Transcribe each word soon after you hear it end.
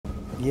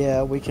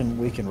Yeah, we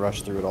can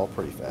rush through it all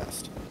pretty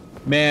fast.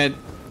 Man,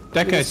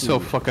 that guy's so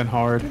fucking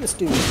hard. This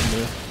dude can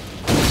do.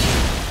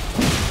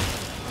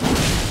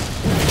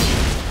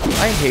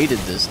 I hated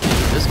this dude.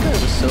 This guy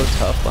was so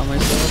tough by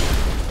myself.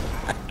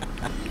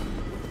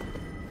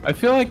 I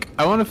feel like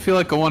I want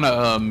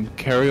to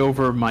carry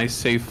over my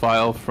save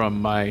file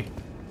from my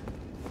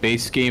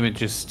base game and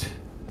just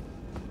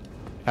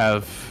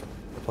have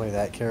Play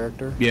that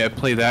character. yeah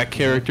play that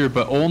character,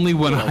 but only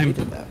when I'm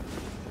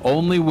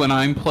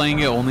playing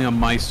it, only on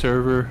my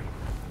server.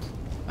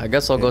 I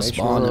guess I'll go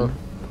spawn him.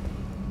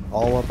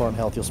 All up on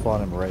health, you'll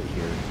spawn him right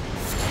here.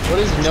 What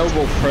does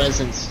Noble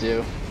Presence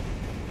do?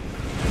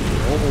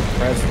 Noble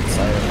Presence,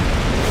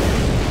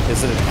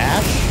 is it an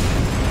ash?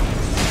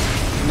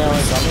 No,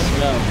 it's summon?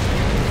 no. I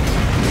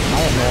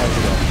have no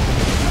idea.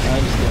 I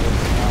just did it.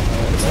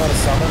 It's not a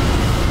summon?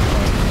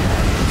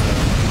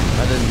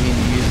 I didn't mean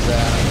to use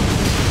that.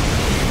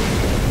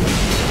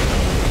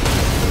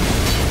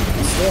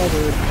 He's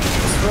staggered.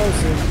 He's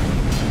frozen.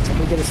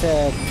 Somebody get his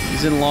head.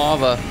 He's in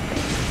lava.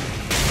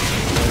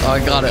 Oh, I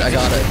got it. I'm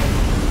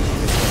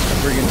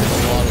bringing a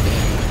lot of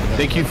damage.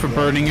 Thank you for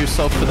burning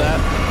yourself for that.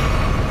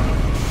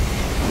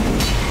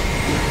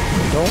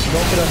 Don't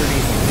get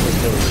underneath him. He'll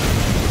kill you.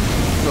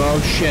 Oh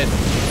shit.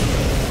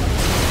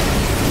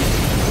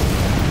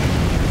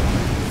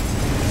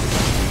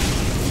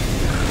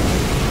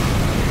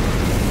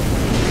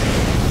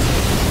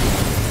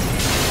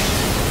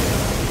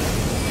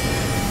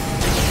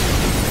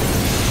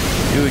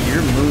 Dude,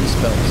 your moon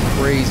spell is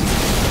crazy.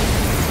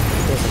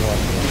 Doesn't want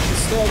to.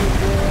 He's staggered,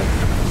 bro.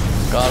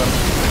 Got him.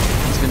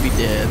 He's gonna be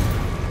dead.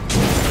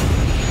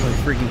 I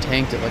freaking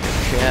tanked it like a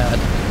Chad.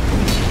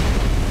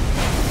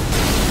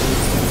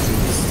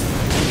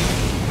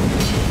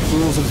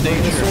 Rules of Bring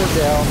the nature. sword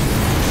down.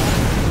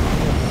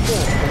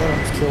 Oh,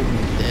 that killed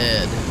me.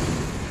 Dead.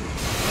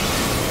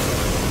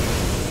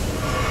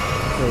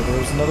 Okay,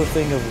 there's another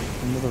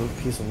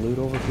piece of loot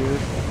over here.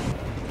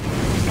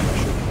 I'm not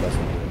sure if that's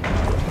what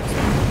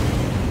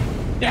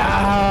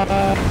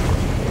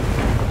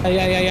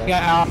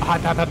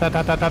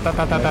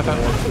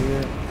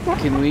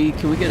Can we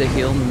get a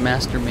heal,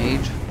 Master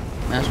Mage?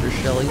 Master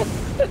Shelley? Oh,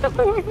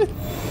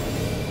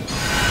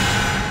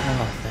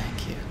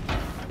 thank you.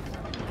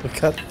 We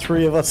got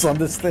 3 of us on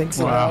this thing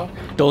somehow. Wow.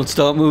 Don't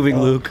stop moving,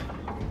 Luke.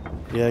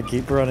 Yeah,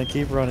 keep running.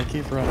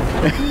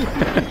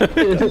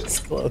 It's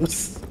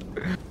close.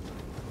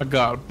 I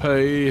gotta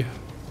pay.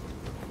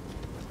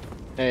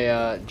 Hey,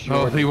 Oh,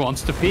 Jordan. he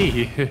wants to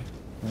pee.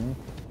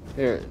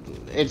 Here,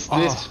 it's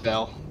this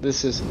spell.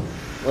 This is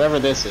whatever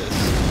this is.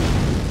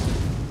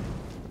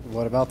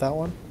 What about that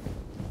one?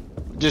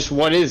 Just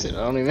what is it?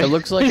 I don't even. It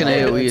looks like an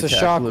AoE It's a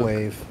attack, Luke.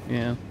 shockwave.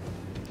 Yeah.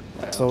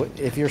 So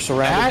if you're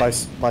surrounded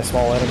by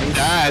small enemies,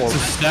 That's or a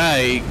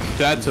snake.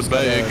 That's a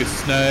big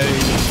snake.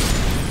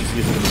 he's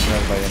usually gonna be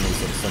surrounded by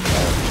enemies in some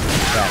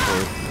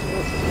shockwave.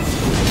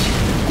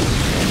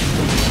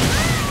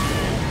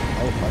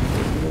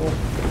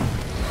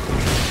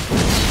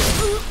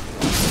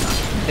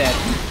 Dead.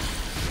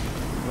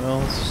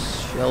 Well,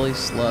 Shelley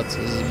Sluts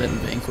has been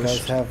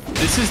vanquished.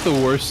 This is the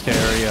worst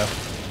area.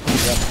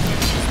 This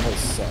place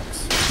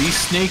sucks. These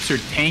snakes are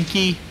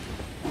tanky.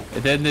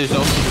 And then there's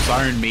also this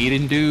Iron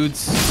Maiden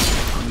dudes.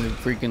 And the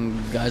freaking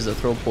guys that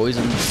throw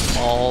poison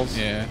balls.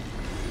 Yeah.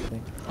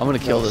 I'm gonna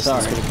kill this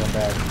It's thing. gonna come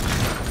back.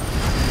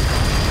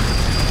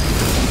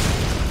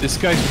 This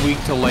guy's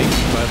weak to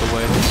lightning, by the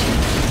way. I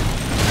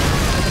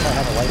think I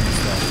have a lightning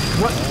spell.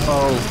 What?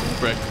 Oh,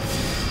 frick.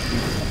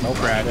 Nope.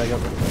 Crash. I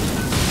got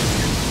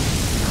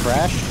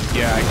crash?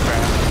 Yeah, I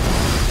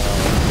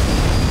crashed.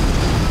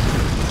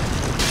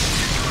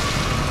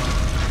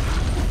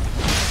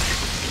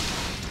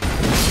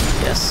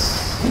 Yes.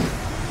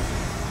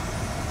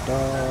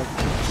 Dog.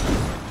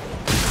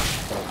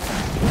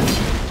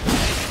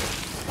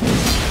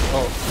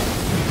 Oh.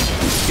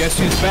 Guess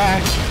who's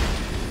back?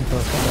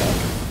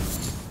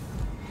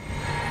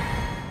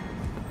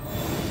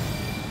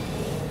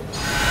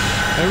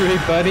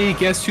 Everybody,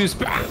 guess who's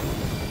back?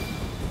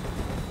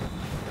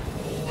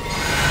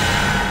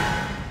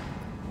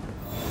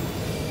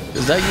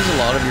 Does that use a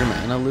lot of your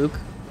mana, Luke?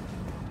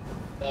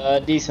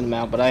 A decent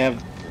amount, but I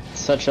have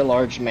such a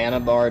large mana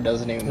bar, it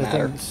doesn't even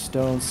matter.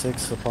 Stone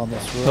 6 upon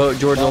this roof. Oh,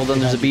 George Olden,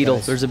 there's a behind you beetle.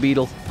 guys. There's a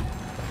beetle.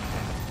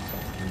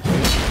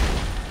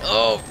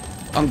 Oh,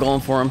 I'm going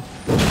for him.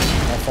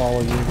 I'll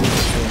follow you. There's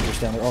strangers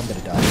down there. Oh, I'm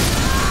gonna die.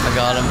 I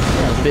got him.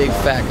 A big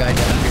fat guy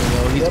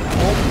down here,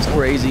 though. He's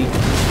crazy.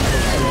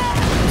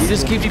 He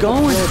just keeps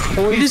going.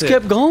 He just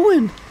kept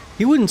going.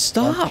 He wouldn't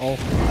stop.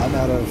 I'm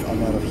out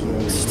of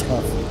healing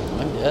stuff.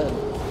 I'm dead.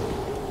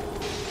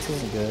 This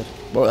isn't good.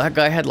 Bro, that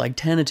guy had like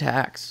 10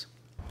 attacks.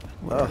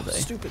 Where are they?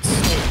 Stupid snake.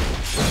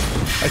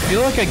 I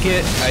feel like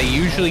I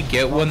usually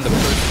get one the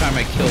first time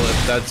I kill it.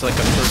 That's like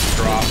a first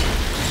drop.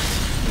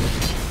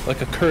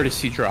 Like a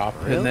courtesy drop.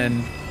 Really? And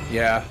then,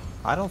 yeah.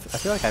 I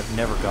feel like I've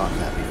never gotten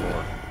that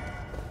before.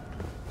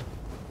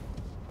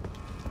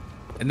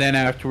 And then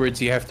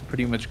afterwards you have to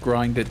pretty much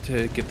grind it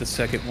to get the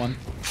second one.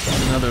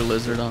 Another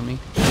lizard on me.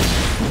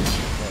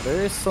 Yeah,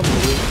 There is some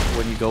loot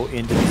when you go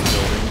into these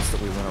buildings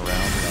that we went around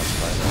and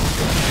outside of.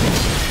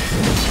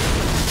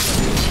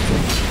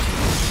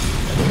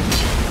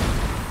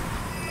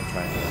 I'm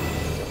trying to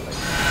get like.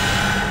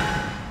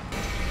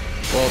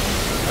 Well,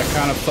 I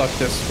kind of fucked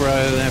this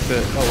rather than have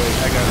to. Oh wait,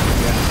 I got it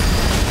again.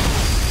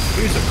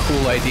 Here's a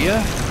cool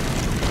idea.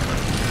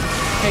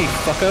 Hey,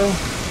 fucko.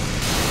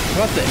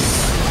 How about this?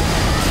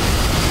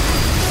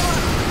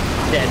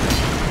 Dead.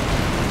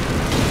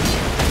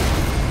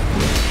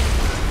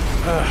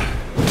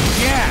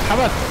 Yeah, how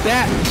about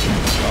that?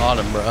 Got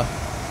him, bro.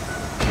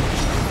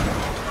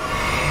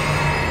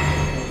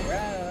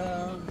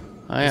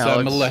 Hi, I'm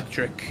Alex.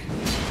 electric.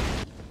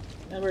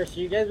 Remember, so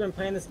you guys been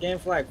playing this game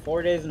for like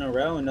 4 days in a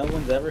row and no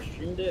one's ever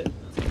streamed it?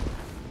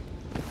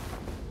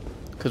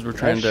 Because we're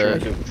trying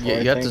streamed to. it before, You I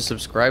have to think.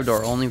 subscribe to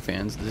our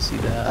OnlyFans to see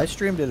that. I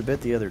streamed it a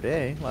bit the other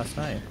day, last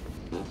night.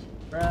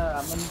 Bruh,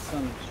 I'm gonna need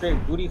some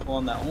straight booty hole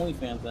on that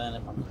OnlyFans then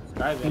if I'm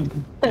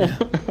subscribing.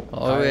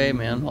 Okay,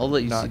 man. I'll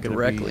let you see Not gonna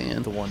directly be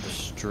in. the one to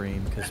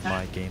stream because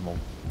my game will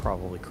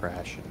probably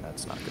crash, and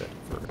that's not good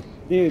for.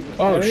 Dude,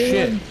 Oh,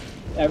 shit.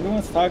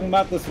 Everyone's talking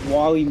about this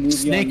Wally movie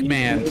Snake on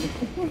Man.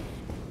 YouTube.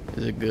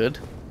 Is it good?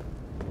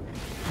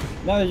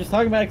 No, they're just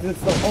talking about it because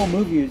it's the whole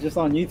movie is just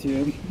on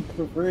YouTube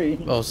for free.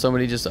 Oh,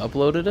 somebody just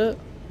uploaded it?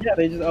 Yeah,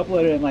 they just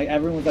uploaded it and like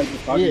everyone's like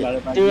just talking about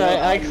it. Like, Dude,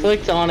 yeah, I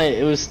clicked on it.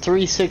 It was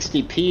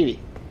 360p.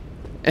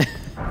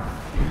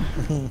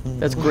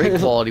 That's great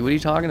quality. What are you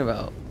talking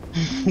about?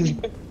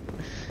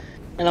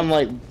 And I'm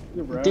like,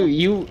 bro. dude,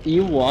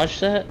 you watch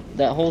that?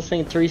 That whole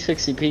thing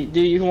 360p?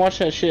 Dude, you can watch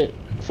that shit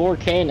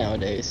 4K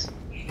nowadays.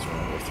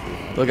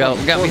 Look out!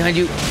 Look out behind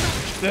you!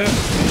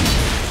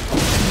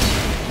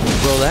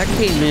 Bro, that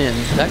came in.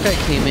 That guy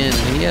came in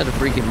and he had a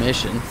freaking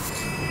mission.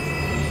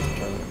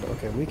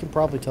 Okay, we can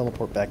probably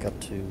teleport back up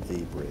to the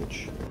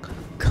bridge.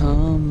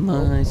 Come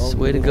on,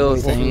 way to go,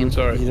 wait, Thane.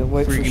 Sorry. You didn't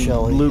wait for Freaking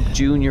Shelly. Luke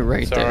Jr.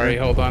 right Sorry,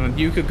 there. hold on.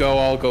 You could go.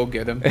 I'll go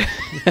get him.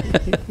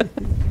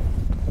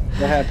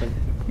 What happened?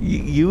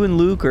 You and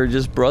Luke are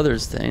just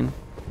brothers, Thane.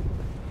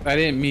 I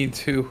didn't mean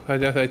to. I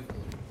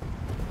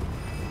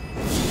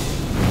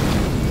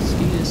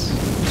Jeez.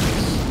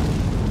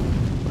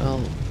 Well,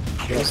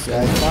 This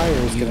guy fire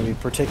is going to be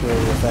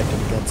particularly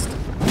effective against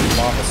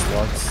lava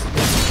slugs.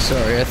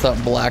 sorry, I thought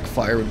black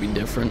fire would be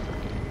different.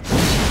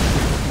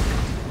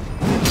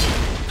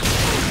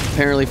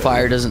 Apparently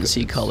fire doesn't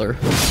see color.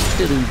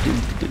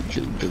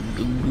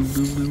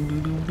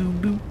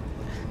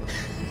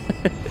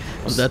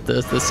 Was that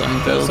the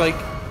Seinfeld?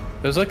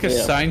 There's like a Yeah.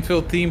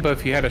 Seinfeld theme, but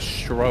if you had a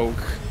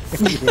stroke.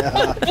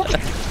 Yeah.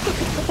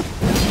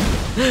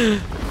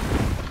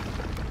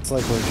 It's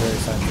like where Jerry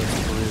Seinfeld's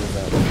career is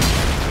at.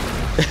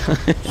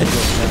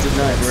 Is it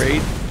not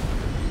great?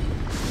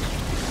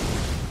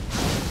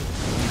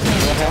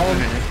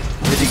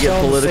 Did he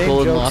get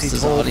political and lost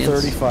his audience?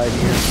 35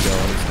 years ago,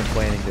 and he's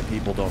complaining that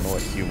people don't know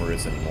what humor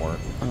is anymore.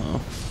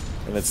 Oh.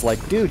 And it's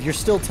like, dude, you're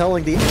still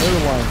telling the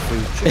airline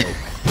food joke.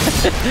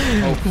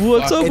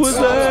 What's up It's with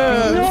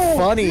that? not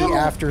funny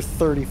after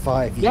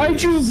 35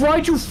 years.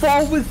 Why'd you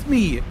fall with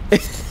me?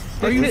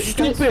 Are you Did guys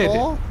stupid?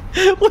 fall?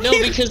 No,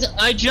 because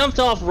I jumped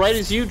off right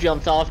as you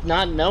jumped off,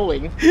 not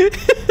knowing.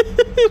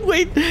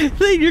 Wait,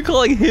 Thane, you're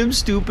calling him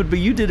stupid, but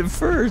you did it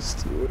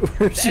first.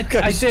 Where'd you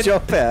guys did-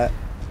 jump at?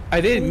 I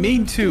didn't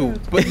mean to,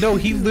 but no,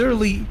 he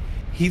literally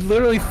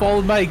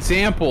followed my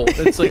example.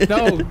 It's like,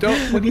 no,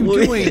 don't. What are you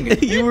doing?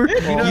 you were,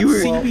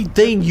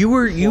 Thane, you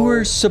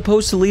were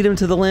supposed to lead him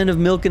to the land of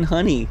milk and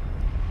honey.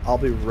 I'll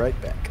be right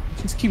back.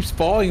 He just keeps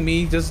following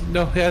me. He doesn't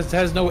know,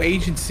 has no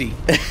agency.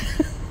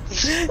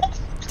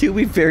 To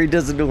be fair, he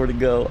doesn't know where to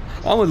go.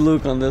 I'm with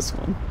Luke on this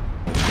one.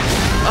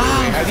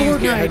 How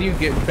do you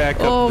get back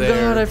up Oh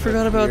there? god, I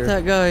forgot about Here.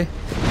 that guy.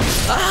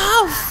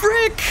 Oh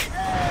frick!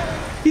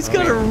 He's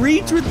got to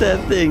reach with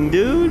that thing,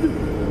 dude.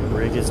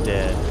 Rig is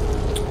dead.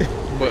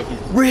 What,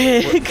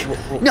 Rick!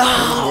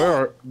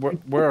 No!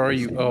 where are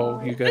you?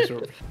 Oh, you guys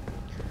are.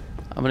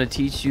 I'm gonna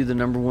teach you the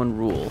 #1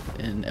 rule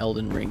in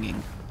Elden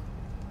ringing.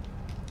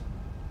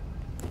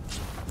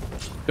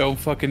 Don't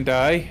fucking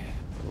die.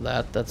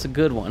 That's a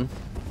good one.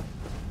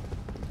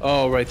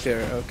 Oh, right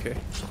there. Okay.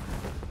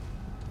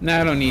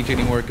 Nah, I don't need you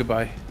anymore.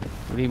 Goodbye.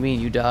 What do you mean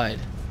you died?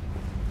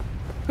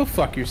 Go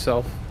fuck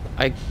yourself.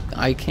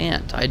 I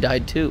can't. I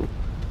died too.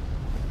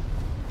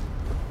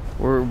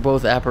 We're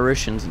both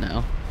apparitions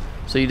now.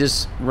 So you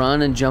just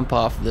run and jump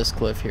off this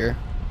cliff here,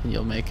 and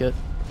you'll make it.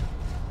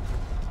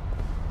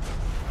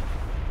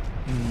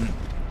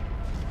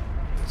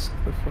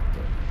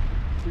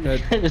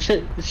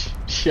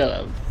 Shut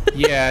up.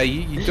 Yeah,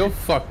 you don't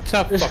stop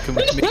fucking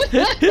with me.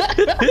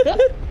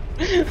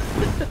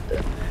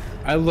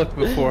 I looked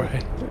before.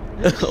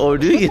 Oh,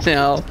 do you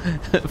now?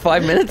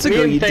 5 minutes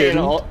ago you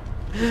didn't.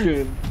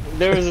 Dude,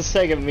 there was a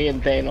second me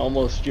and Thane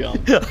almost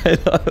jumped.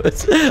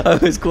 I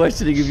was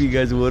questioning if you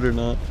guys would or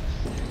not.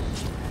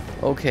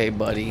 Okay,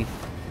 buddy.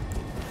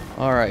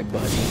 Alright,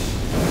 buddy.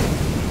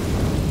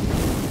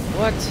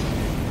 What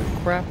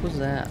crap was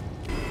that?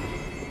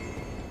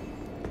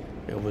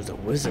 It was a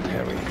wizard,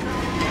 Harry.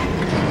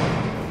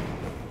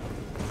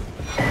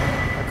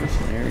 I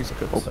Missionaries.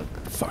 Oh,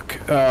 fuck.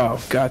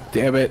 Oh, god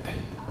damn it.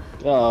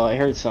 Oh, I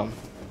heard some.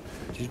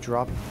 Did you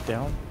drop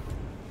down?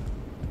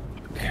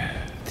 I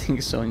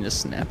think Sonya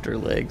snapped her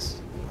legs.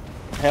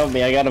 Help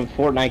me, I got a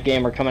Fortnite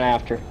gamer coming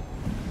after.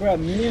 Bro,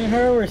 me and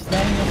her were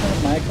standing in front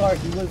of my car.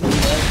 He was in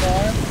their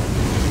car.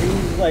 He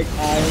was like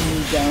eyeing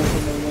me down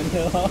from the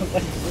window. I was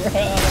like,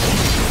 bro.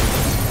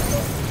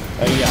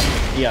 Oh,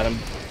 you got him.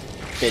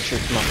 Bitcher,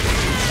 come on.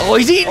 Oh,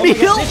 he's eating me!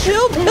 Help!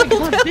 Help! Oh my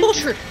god,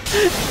 Bitcher!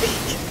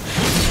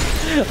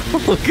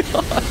 Oh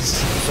gosh.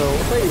 So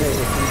if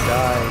you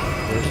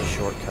die, there's a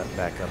shortcut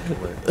back up to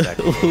where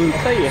exactly. I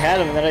thought you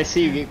had him, and then I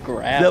see you get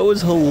grabbed. That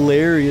was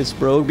hilarious,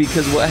 bro,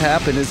 because what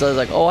happened is I was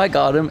like, oh, I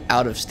got him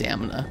out of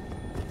stamina.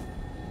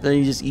 Then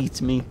he just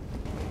eats me.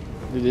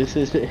 Dude, this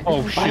is it.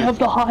 Oh, shit. I have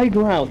the high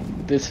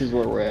ground. This is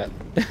where we're at.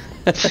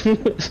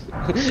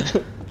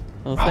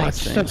 Oh, Oh, thanks,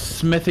 it's just a thanks.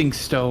 smithing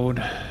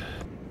stone.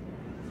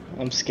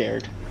 I'm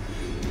scared.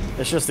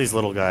 It's just these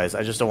little guys.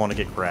 I just don't want to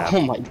get grabbed.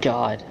 Oh my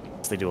god.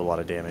 They do a lot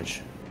of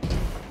damage.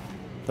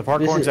 The This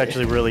parkour is- is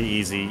actually really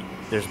easy.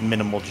 There's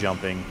minimal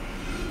jumping.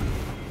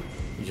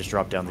 You just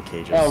drop down the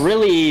cages. Oh,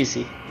 really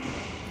easy.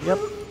 Yep.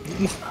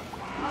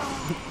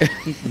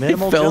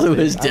 Minimal He fell to jumping.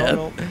 his I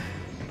don't death. know.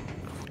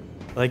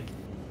 Like,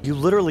 you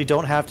literally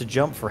don't have to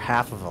jump for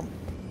half of them.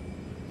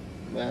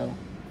 Well,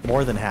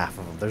 More than half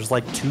of them. There's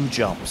like 2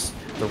 jumps.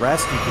 The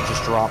rest you could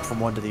just drop from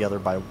one to the other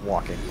by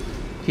walking.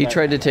 He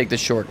tried to take the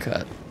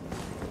shortcut.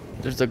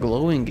 There's a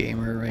glowing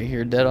gamer right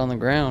here, dead on the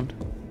ground.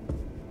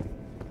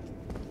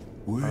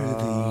 Worthy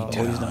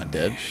he's not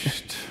dead.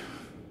 tarnished.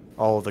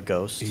 All of the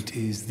ghosts. It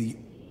is the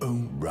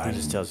It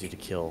just tells you to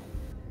kill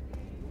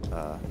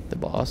The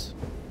boss.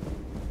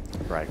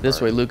 Radkatz.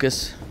 This way,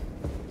 Lucas.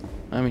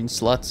 I mean,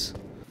 sluts.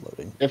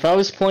 Loading. if I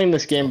was playing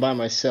this game by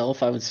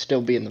myself, I would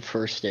still be in the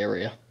first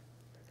area.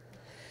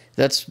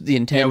 That's the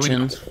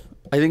intention.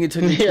 I think it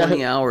took me Yeah.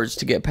 20 hours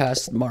to get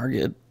past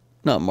Margit.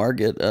 Not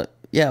Margit.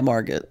 Yeah,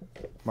 Margit.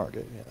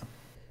 Market, yeah.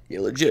 Yeah,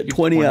 legit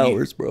 20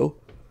 hours, bro.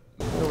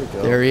 There we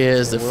go. There he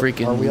is, the We're-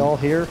 freaking... Are we all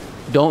here?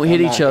 Don't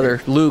hit I'm each not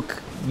other.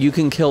 Luke, you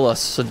can kill us,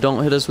 so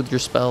don't hit us with your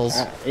spells.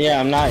 Yeah,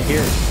 I'm not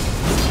here.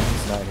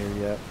 He's not here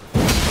yet.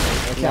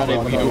 Not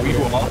Well, even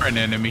You are an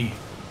enemy.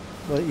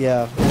 But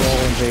yeah, we're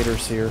all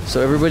invaders here.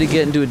 So everybody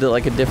get into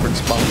like a different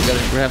spot. We're gonna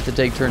have to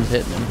take turns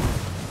hitting him.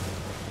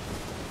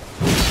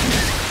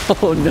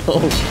 Oh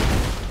no.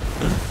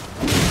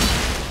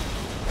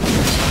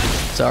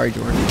 Sorry,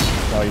 Jordan.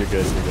 No, you're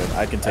good. You're good.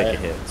 I can take a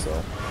hit. So.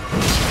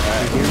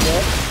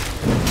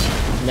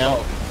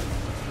 No,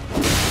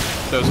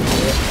 That was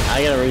cool.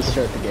 I gotta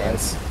restart the game.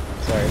 Nice.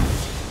 Sorry.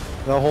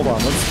 No, hold on.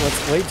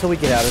 Let's wait till we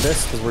get out of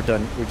this because we're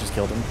done. We just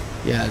killed him.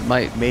 Yeah, it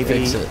might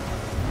Maybe- fix it.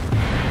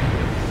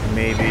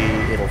 Maybe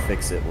it'll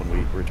fix it when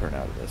we return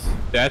out of this.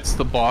 That's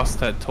the boss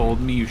that told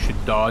me you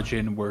should dodge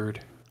inward.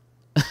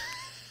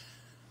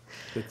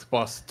 This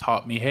boss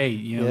taught me, hey,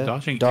 you know,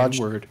 dodging dodge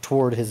inward.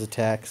 toward his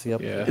attacks.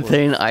 Yep. Yeah.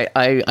 Then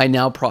I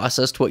now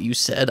processed what you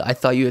said. I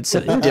thought you had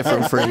said a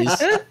different phrase.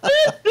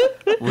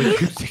 What do you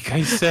think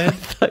I said?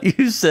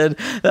 You said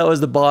that was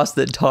the boss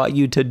that taught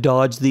you to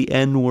dodge the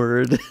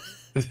N-word.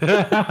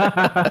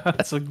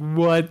 It's like,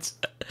 what?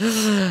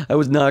 I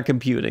was not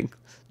computing.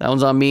 That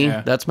one's on me.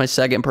 Yeah. That's my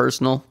second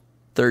personal.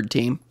 Third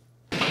team.